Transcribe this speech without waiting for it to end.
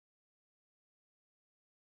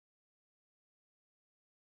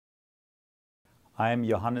I am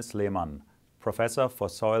Johannes Lehmann, Professor for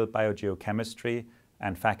Soil Biogeochemistry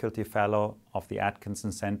and Faculty Fellow of the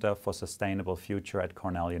Atkinson Center for Sustainable Future at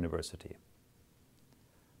Cornell University.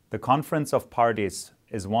 The Conference of Parties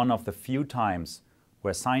is one of the few times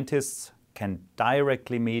where scientists can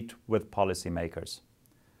directly meet with policymakers.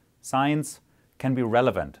 Science can be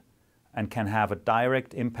relevant and can have a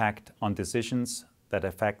direct impact on decisions that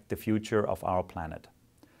affect the future of our planet.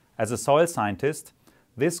 As a soil scientist,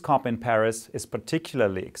 this COP in Paris is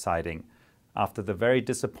particularly exciting after the very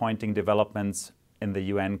disappointing developments in the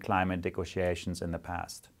UN climate negotiations in the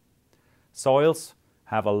past. Soils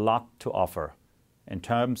have a lot to offer in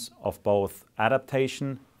terms of both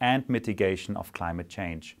adaptation and mitigation of climate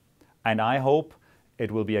change, and I hope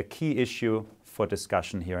it will be a key issue for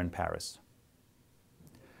discussion here in Paris.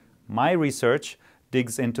 My research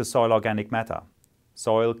digs into soil organic matter,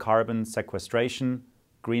 soil carbon sequestration,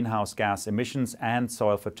 greenhouse gas emissions, and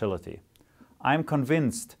soil fertility. I am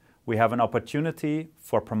convinced we have an opportunity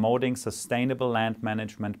for promoting sustainable land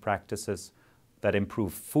management practices that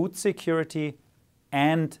improve food security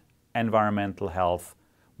and environmental health,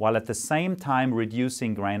 while at the same time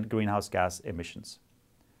reducing greenhouse gas emissions.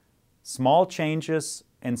 Small changes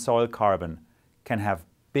in soil carbon can have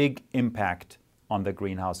big impact on the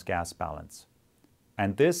greenhouse gas balance.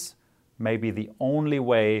 And this may be the only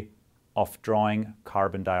way of drawing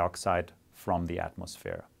carbon dioxide from the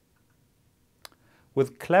atmosphere.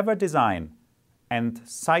 With clever design and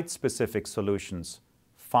site-specific solutions,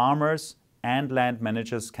 farmers and land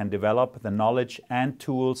managers can develop the knowledge and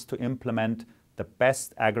tools to implement the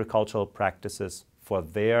best agricultural practices for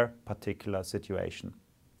their particular situation.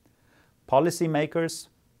 Policymakers,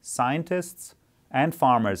 scientists, and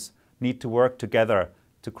farmers need to work together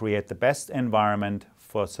to create the best environment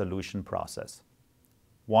for a solution process.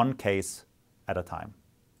 One case at a time.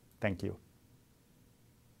 Thank you.